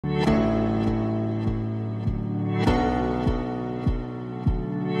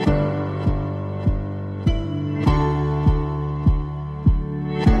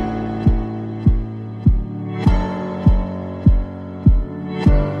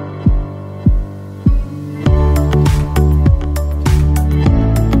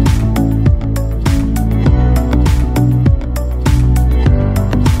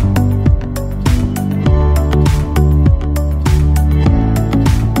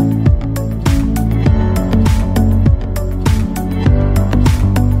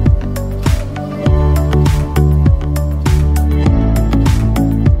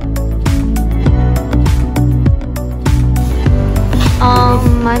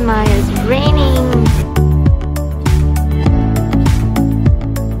grandma is raining.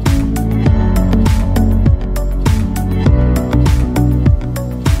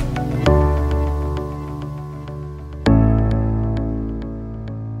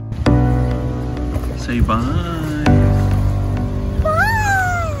 Say bye.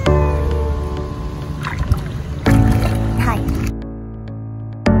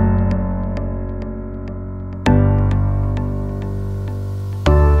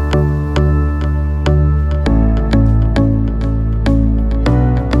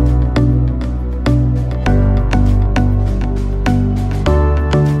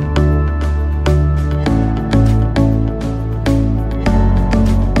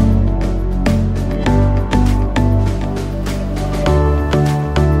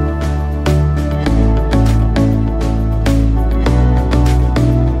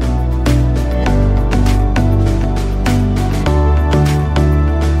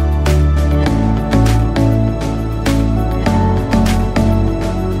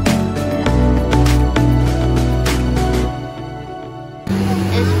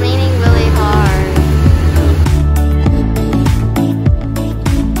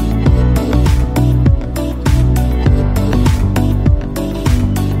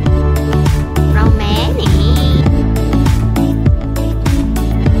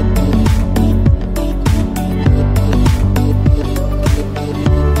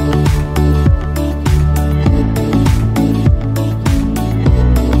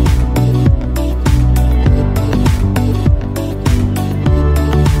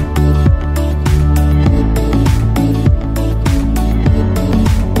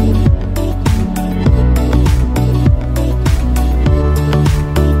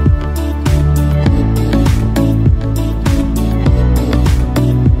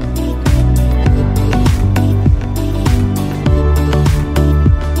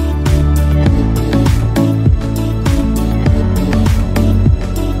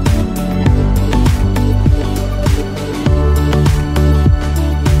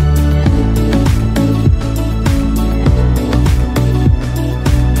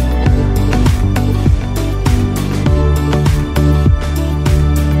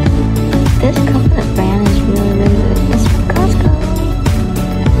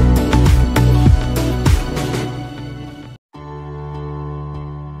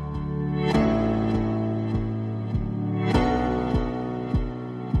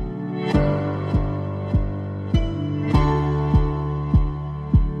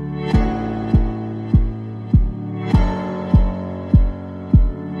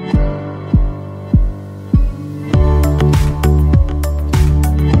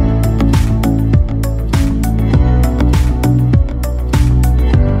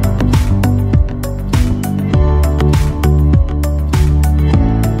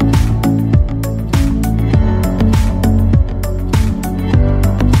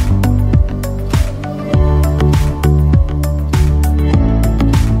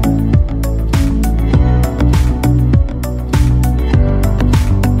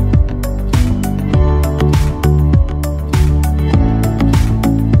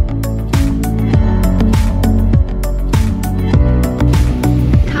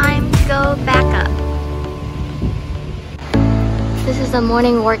 The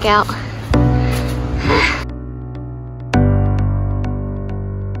morning workout.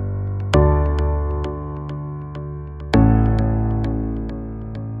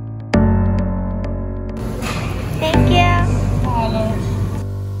 Thank you.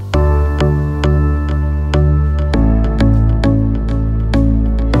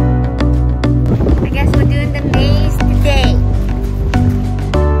 I guess we're doing the maze today.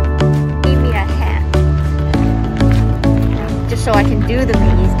 Give me a hat. Just so I can do the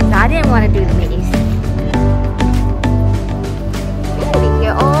maze, because I didn't want to do the maze. We're gonna be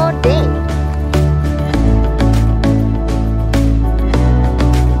here all day.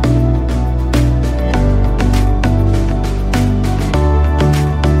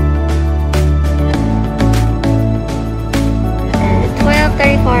 It's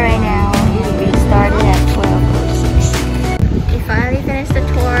 12:34 right now. We started at 12:06. We finally finished the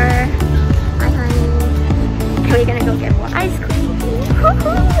tour. Hi, honey. We're gonna go get more ice cream.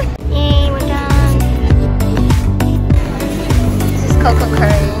 Yay, we're done. This is cocoa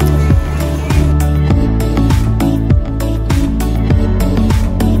curry.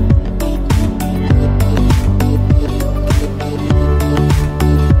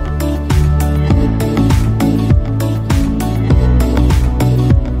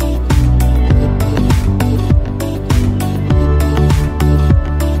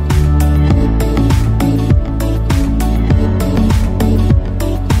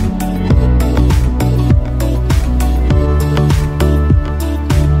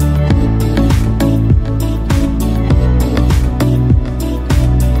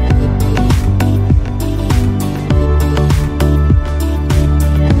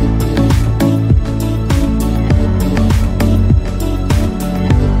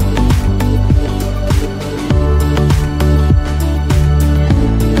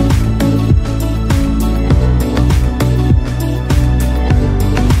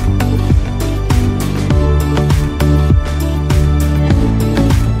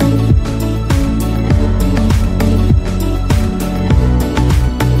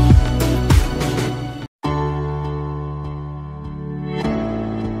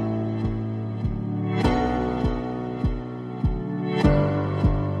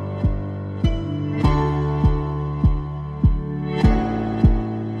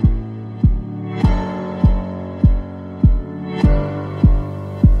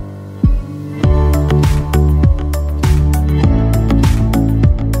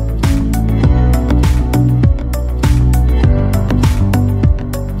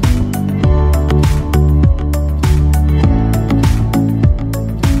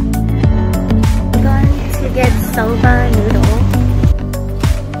 soba noodle.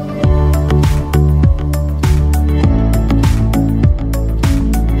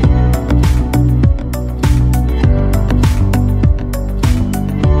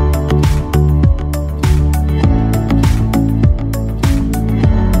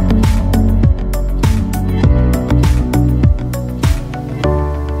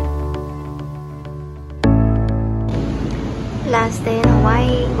 Last day in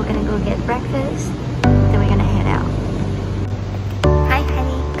Hawaii, we're gonna go get breakfast, then we're gonna head out. Hi,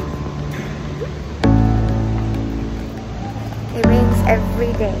 honey. It rains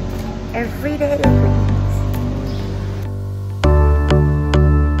every day. Every day it rains.